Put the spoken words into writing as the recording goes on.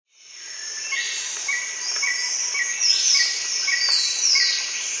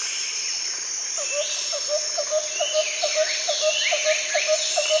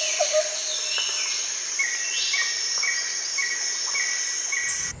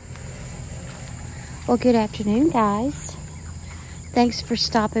Well, good afternoon, guys. Thanks for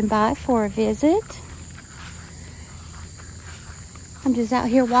stopping by for a visit. I'm just out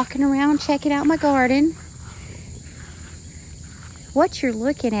here walking around, checking out my garden. What you're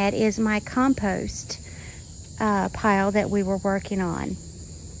looking at is my compost pile that we were working on.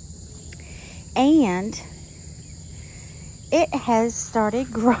 And it has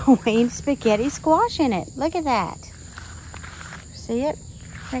started growing spaghetti squash in it. Look at that. See it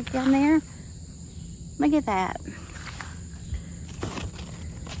right down there? Look at that.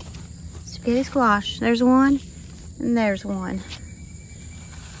 Spaghetti squash. There's one and there's one.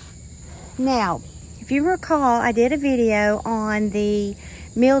 Now, if you recall, I did a video on the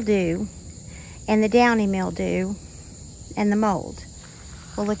mildew and the downy mildew and the mold.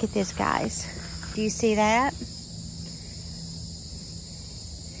 Well, look at this, guys. Do you see that?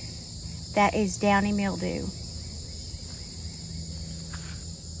 That is downy mildew.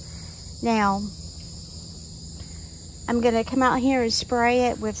 Now, I'm going to come out here and spray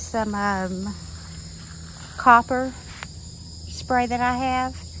it with some copper spray that I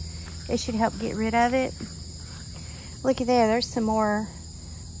have. It should help get rid of it. Look at there. There's some more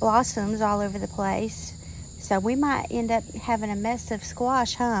blossoms all over the place. So we might end up having a mess of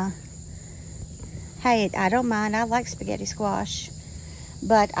squash, huh? Hey, I don't mind. I like spaghetti squash.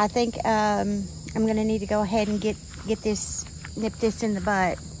 But I think I'm going to need to go ahead and nip this in the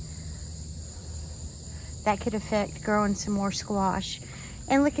butt. That could affect growing some more squash.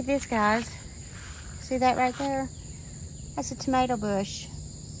 And look at this, guys. See that right there? That's a tomato bush.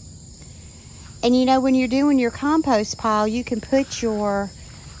 And you know, when you're doing your compost pile, you can put your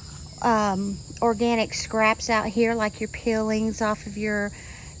organic scraps out here, like your peelings off of your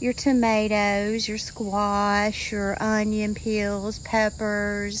tomatoes, your squash, your onion peels,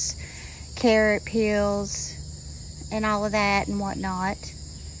 peppers, carrot peels, and all of that and whatnot.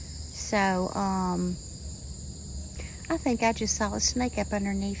 So, I think I just saw a snake up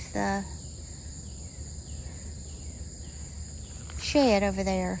underneath the shed over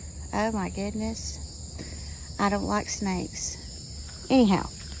there. Oh my goodness. I don't like snakes. Anyhow,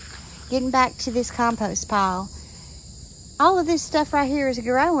 getting back to this compost pile. All of this stuff right here is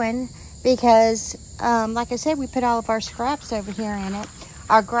growing because, like I said, we put all of our scraps over here in it.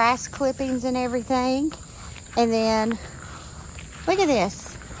 Our grass clippings and everything. And then, look at this.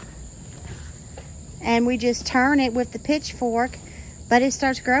 And we just turn it with the pitchfork, but it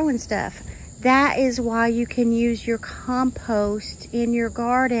starts growing stuff. That is why you can use your compost in your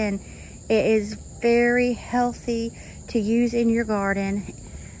garden. It is very healthy to use in your garden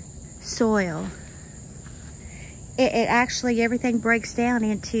soil. It actually, everything breaks down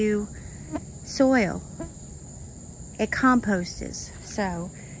into soil. It composts.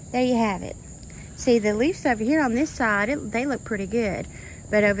 So, there you have it. See, the leaves over here on this side, they look pretty good.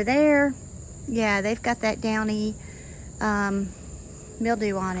 But over there, yeah, they've got that downy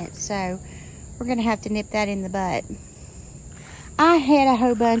mildew on it. So, we're going to have to nip that in the butt. I had a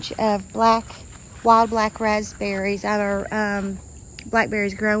whole bunch of wild black raspberries, or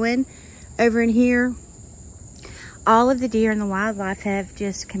blackberries growing over in here. All of the deer and the wildlife have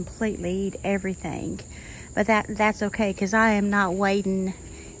just completely eaten everything. But that's okay, because I am not wading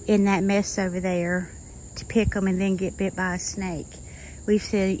in that mess over there to pick them and then get bit by a snake. We've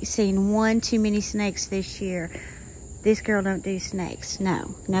seen one too many snakes this year. This girl don't do snakes.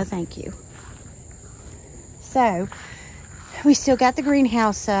 No thank you. So, we still got the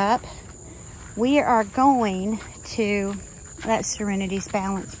greenhouse up. We are going to, that's Serenity's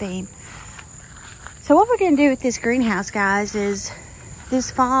balance beam. So what we're going to do with this greenhouse, guys, is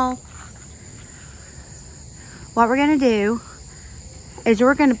this fall, what we're going to do is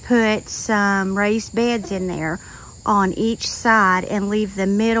we're going to put some raised beds in there on each side and leave the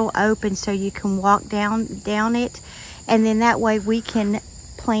middle open so you can walk down it. And then that way we can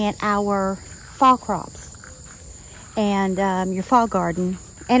plant our fall crops and your fall garden.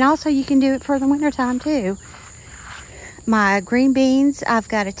 And also you can do it for the winter time too. My green beans, I've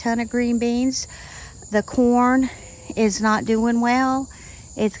got a ton of green beans. The corn is not doing well.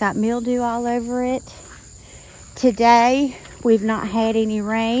 It's got mildew all over it. Today, we've not had any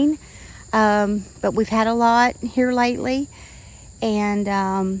rain, but we've had a lot here lately. And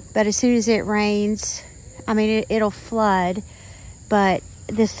but as soon as it rains, I mean, it'll flood. But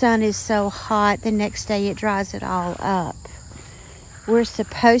the sun is so hot, the next day it dries it all up. We're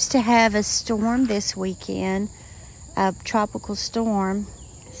supposed to have a storm this weekend, a tropical storm.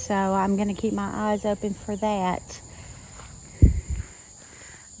 So I'm going to keep my eyes open for that.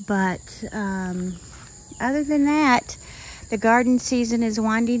 But other than that, the garden season is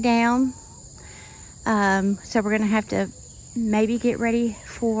winding down. So we're going to have to maybe get ready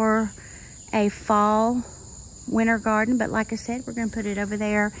for a fall winter garden, but like I said, we're gonna put it over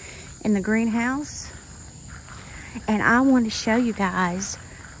there in the greenhouse. And I want to show you guys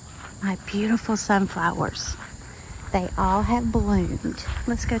my beautiful sunflowers. They all have bloomed.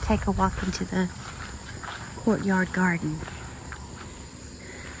 Let's go take a walk into the courtyard garden.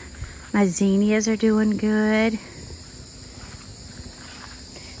 My zinnias are doing good.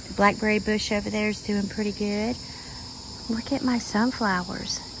 The blackberry bush over there is doing pretty good. Look at my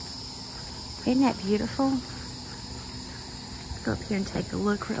sunflowers. Isn't that beautiful? Go up here and take a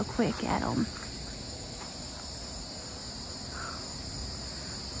look real quick at them.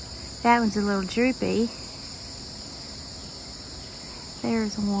 That one's a little droopy.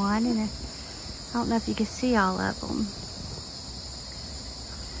 There's one, and I don't know if you can see all of them.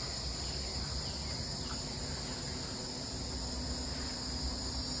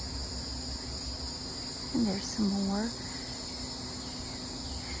 And there's some more.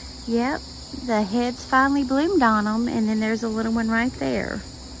 Yep, the heads finally bloomed on them, and then there's a little one right there.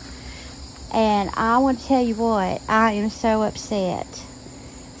 And I want to tell you what, I am so upset.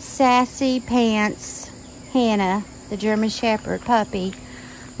 Sassy Pants Hannah, the German Shepherd puppy,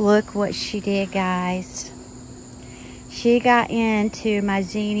 look what she did, guys. She got into my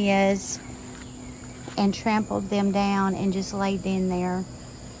zinnias and trampled them down and just laid in there.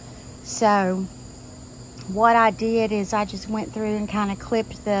 So what I did is I just went through and kind of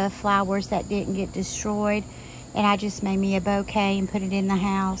clipped the flowers that didn't get destroyed, and I just made me a bouquet and put it in the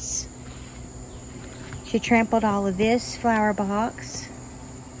house. She trampled all of this flower box.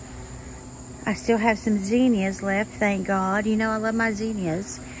 I still have some zinnias left, thank God. You know I love my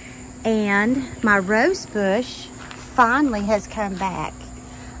zinnias. And my rose bush finally has come back.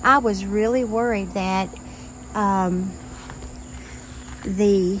 I was really worried that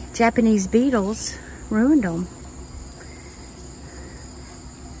the Japanese beetles ruined them.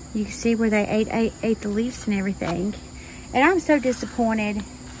 You can see where they ate the leaves and everything. And I'm so disappointed.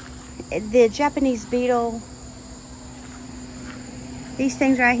 The Japanese beetle, these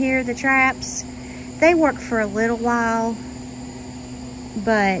things right here, the traps, they work for a little while,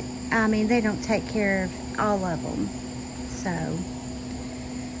 but I mean, they don't take care of all of them. So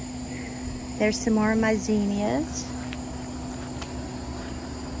there's some more of my zinnias.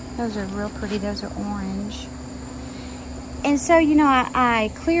 Those are real pretty. Those are orange. And so, you know,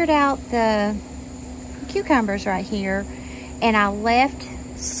 I cleared out the cucumbers right here, and I left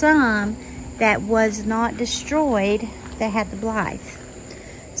some that was not destroyed that had the blight.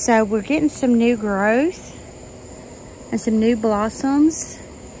 So we're getting some new growth and some new blossoms,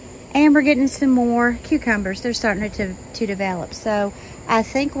 and we're getting some more cucumbers. They're starting to develop. So I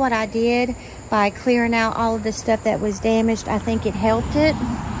think what I did by clearing out all of the stuff that was damaged, I think it helped it.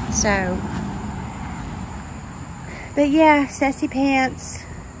 So, but yeah, Sassy Pants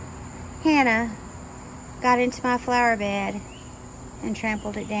Hannah got into my flower bed and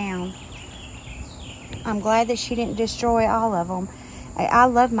trampled it down. I'm glad that she didn't destroy all of them. I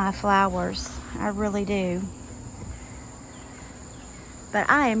love my flowers. I really do. But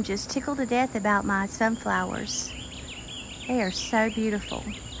I am just tickled to death about my sunflowers. They are so beautiful.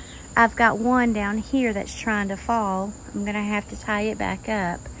 I've got one down here that's trying to fall. I'm gonna have to tie it back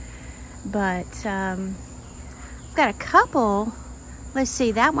up. But I've got a couple. Let's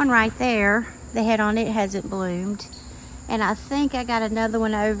see, that one right there, the head on it hasn't bloomed. And I think I got another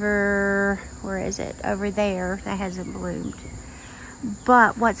one over, where is it? Over there, that hasn't bloomed.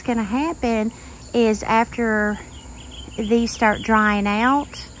 But what's gonna happen is after these start drying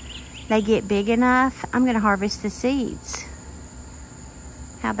out, they get big enough, I'm gonna harvest the seeds.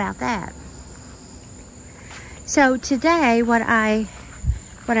 How about that? So today, what I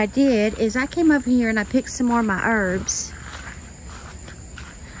did is I came over here and I picked some more of my herbs.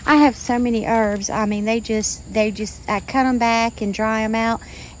 I have so many herbs. I mean, I cut them back and dry them out,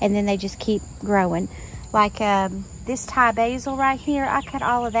 and then they just keep growing. Like this Thai basil right here, I cut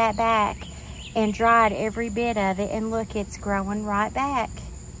all of that back and dried every bit of it, and look, it's growing right back.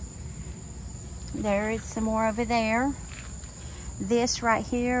 There is some more over there. This right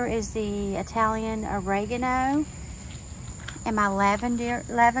here is the Italian oregano. And my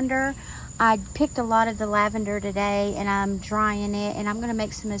lavender, I picked a lot of the lavender today, and I'm drying it, and I'm gonna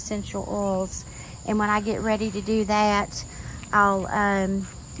make some essential oils. And when I get ready to do that, I'll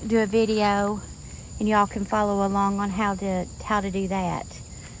do a video, and y'all can follow along on how to do that.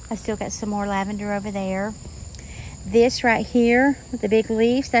 I still got some more lavender over there. This right here with the big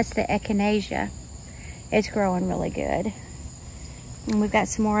leaves, that's the echinacea. It's growing really good. And we've got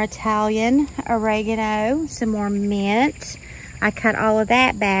some more Italian oregano, some more mint. I cut all of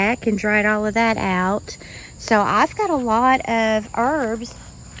that back and dried all of that out. So I've got a lot of herbs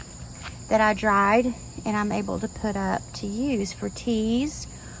that I dried, and I'm able to put up to use for teas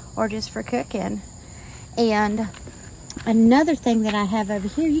or just for cooking. And another thing that I have over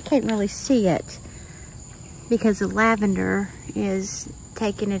here, you can't really see it because the lavender is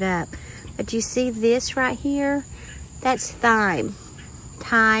taking it up. But you see this right here? That's thyme.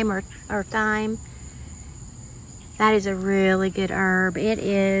 Thyme or thyme. That is a really good herb. It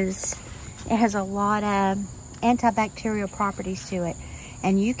has a lot of antibacterial properties to it.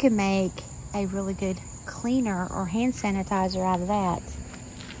 And you can make a really good cleaner or hand sanitizer out of that.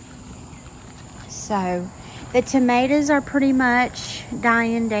 So the tomatoes are pretty much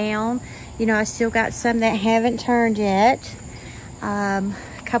dying down. You know, I still got some that haven't turned yet. A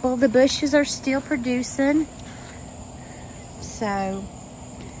couple of the bushes are still producing. So,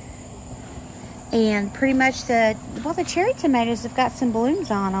 and pretty much the cherry tomatoes have got some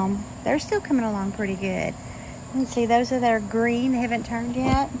blooms on them. They're still coming along pretty good. You can see those are that are green, they haven't turned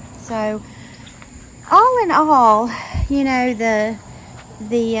yet. So, all in all, you know, the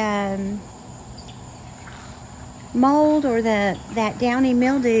mold or that downy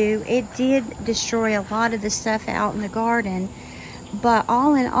mildew, it did destroy a lot of the stuff out in the garden. But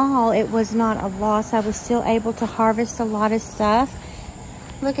all in all, it was not a loss. I was still able to harvest a lot of stuff.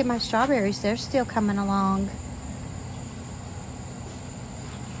 Look at my strawberries, they're still coming along.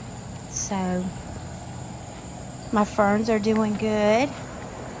 So, my ferns are doing good.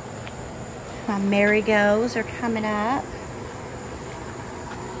 My marigolds are coming up.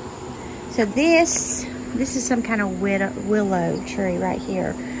 So this is some kind of willow tree right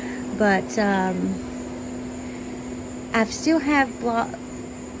here. But I still have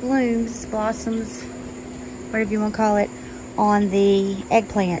blooms, blossoms, whatever you want to call it, on the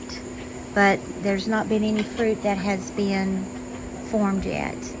eggplant. But there's not been any fruit that has been formed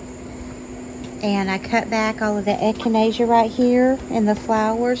yet. And I cut back all of the echinacea right here and the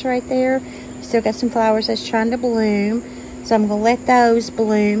flowers right there. Still got some flowers that's trying to bloom. So I'm going to let those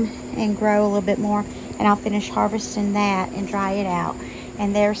bloom and grow a little bit more. And I'll finish harvesting that and dry it out.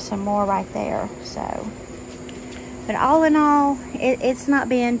 And there's some more right there. So, but all in all, it's not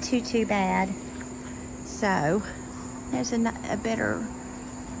been too bad. So, there's a better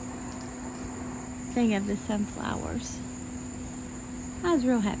thing of the sunflowers. I was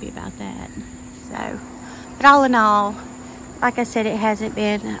real happy about that. So, but all in all, like I said, it hasn't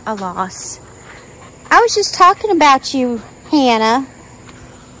been a loss. I was just talking about you, Hannah.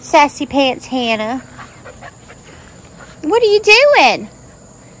 Sassy Pants Hannah. What are you doing?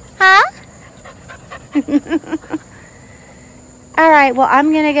 Huh? Alright, well,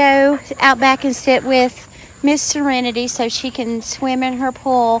 I'm going to go out back and sit with Miss Serenity so she can swim in her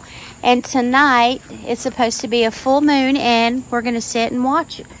pool. And tonight, it's supposed to be a full moon, and we're going to sit and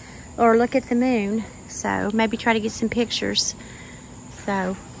watch it, or look at the moon. So, maybe try to get some pictures.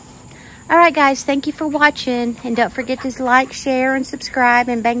 So, alright guys, thank you for watching. And don't forget to like, share, and subscribe,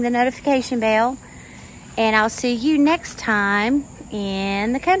 and bang the notification bell. And I'll see you next time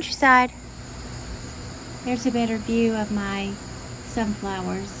in the countryside. There's a better view of my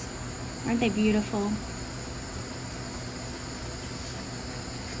sunflowers. Aren't they beautiful?